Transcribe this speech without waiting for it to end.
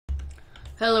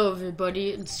Hello everybody,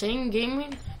 it's Shane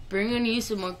Gaming, bringing you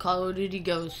some more Call of Duty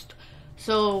Ghost.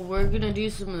 So we're gonna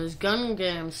do some of this gun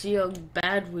game, see how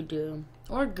bad we do,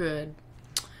 or good.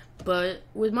 But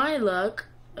with my luck,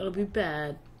 it'll be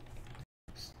bad.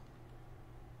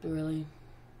 Really?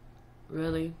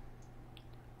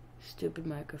 Stupid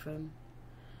microphone.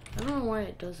 I don't know why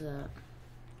it does that.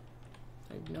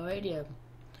 I have no idea.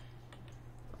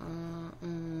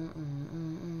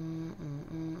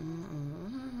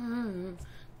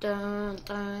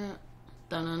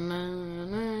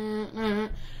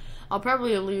 I'll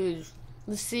probably lose.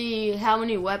 Let's see how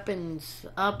many weapons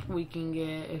up we can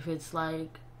get if it's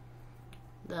like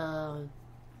Black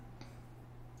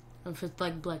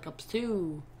Ops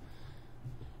 2.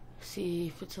 See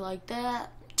if it's like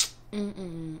that.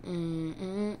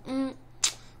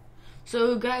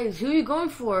 So guys, who are you going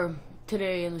for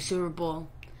today in the Super Bowl?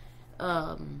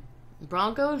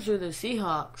 Broncos or the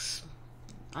Seahawks?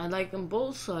 I like them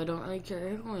both, so I don't really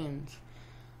care who wins.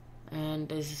 And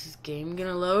is this game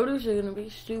gonna load or is it gonna be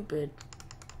stupid?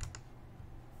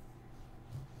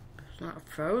 It's not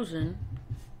frozen.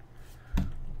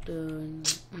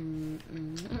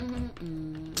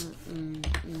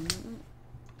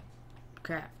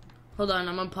 Crap. Hold on,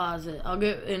 I'm gonna pause it. I'll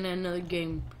get in another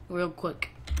game real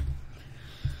quick.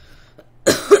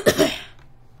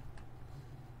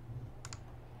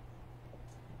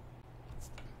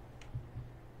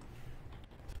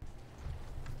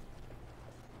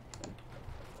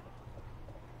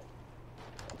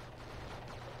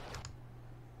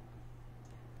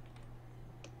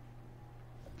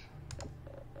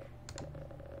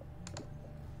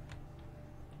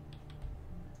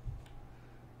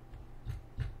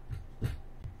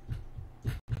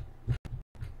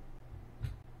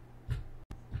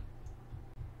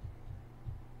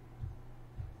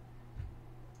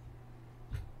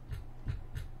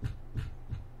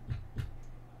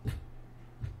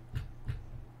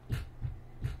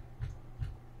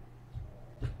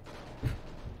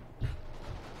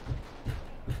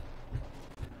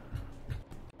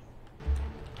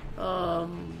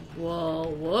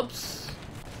 Well, whoops.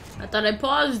 I thought I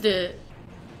paused it.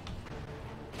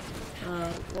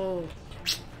 Whoa.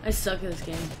 I suck at this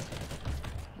game.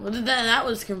 What did that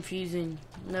was confusing.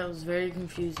 That was very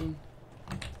confusing.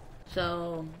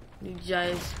 So, you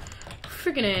guys,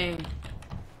 freaking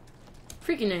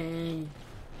A.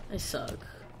 I suck.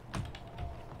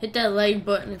 Hit that like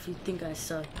button if you think I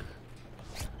suck.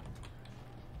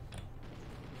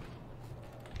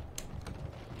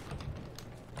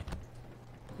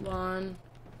 Come on.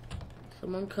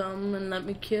 Someone come and let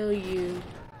me kill you.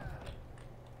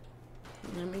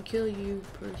 Let me kill you,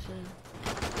 person.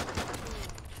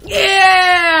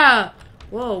 Yeah!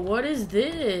 Whoa, what is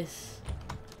this?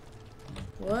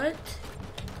 What?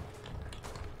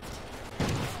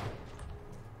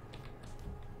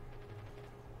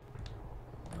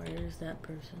 Where is that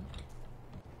person?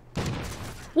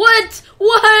 What?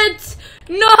 What?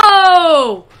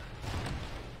 No!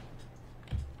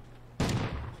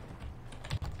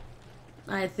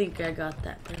 I think I got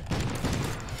that person.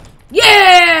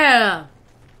 Yeah!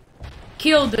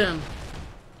 Killed him.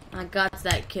 I got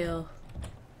that kill.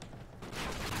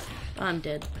 I'm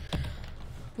dead.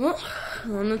 Well,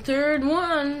 on the third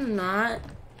one, not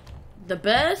the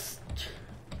best,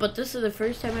 but this is the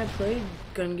first time I played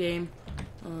gun game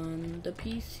on the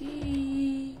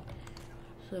PC.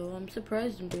 So I'm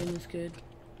surprised I'm doing this good.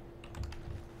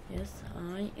 Yes,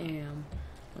 I am.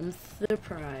 I'm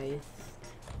surprised.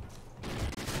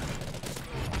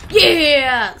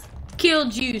 Yeah!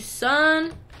 Killed you,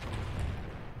 son!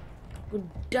 Go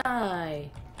die.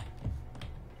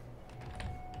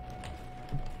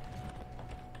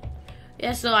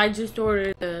 Yeah, so I just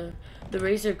ordered the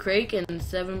Razer Kraken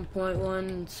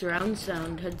 7.1 surround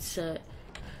sound headset.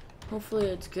 Hopefully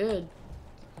it's good.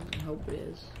 I hope it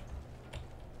is.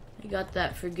 I got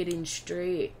that for getting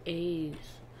straight A's.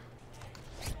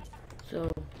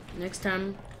 So, next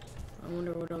time, I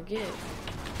wonder what I'll get.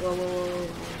 Whoa, whoa, whoa, whoa.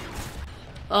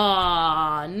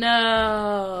 Aw,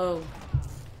 no!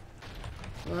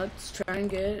 Let's try and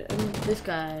get this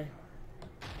guy.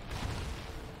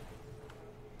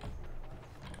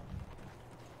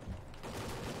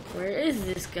 Where is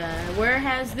this guy? Where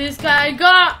has this guy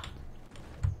got?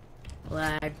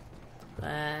 Lag.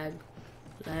 Lag.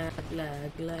 Lag,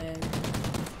 lag, lag.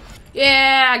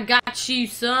 Yeah, I got you,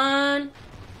 son!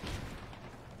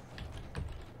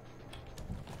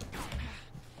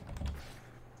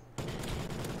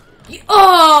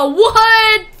 Oh,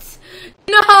 what?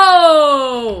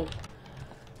 No!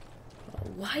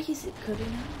 Why is it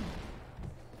cutting out?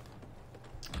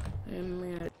 I'm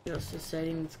gonna adjust the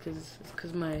settings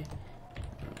because my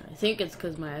think it's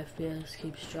because my FPS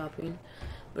keeps dropping.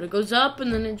 But it goes up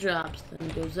and then it drops. Then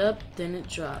it goes up, then it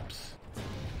drops.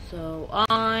 So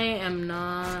I am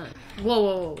not... Whoa,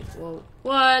 whoa, whoa, whoa.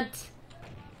 What?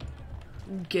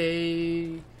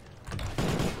 Gay.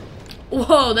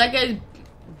 Whoa, that guy's...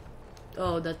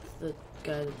 Oh, that's the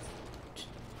guy that's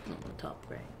on the top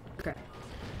right. Crap.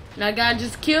 That guy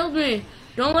just killed me.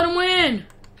 Don't let him win.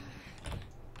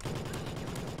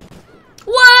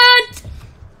 What?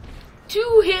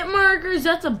 2 hit markers?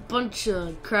 That's a bunch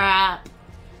of crap.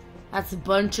 That's a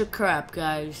bunch of crap,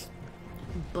 guys.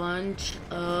 Bunch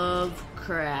of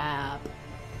crap.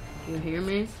 You hear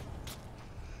me?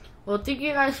 Well, thank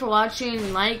you guys for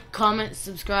watching. Like, comment,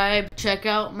 subscribe. Check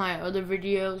out my other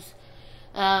videos.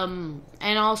 And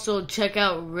also check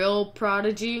out Real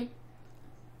Prodigy.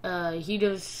 He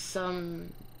does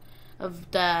some of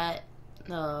that,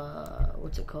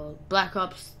 what's it called? Black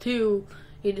Ops 2.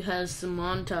 He has some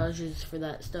montages for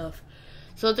that stuff.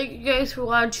 So thank you guys for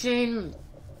watching.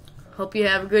 Hope you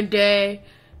have a good day.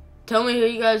 Tell me who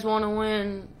you guys want to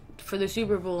win for the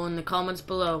Super Bowl in the comments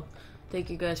below.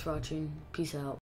 Thank you guys for watching. Peace out.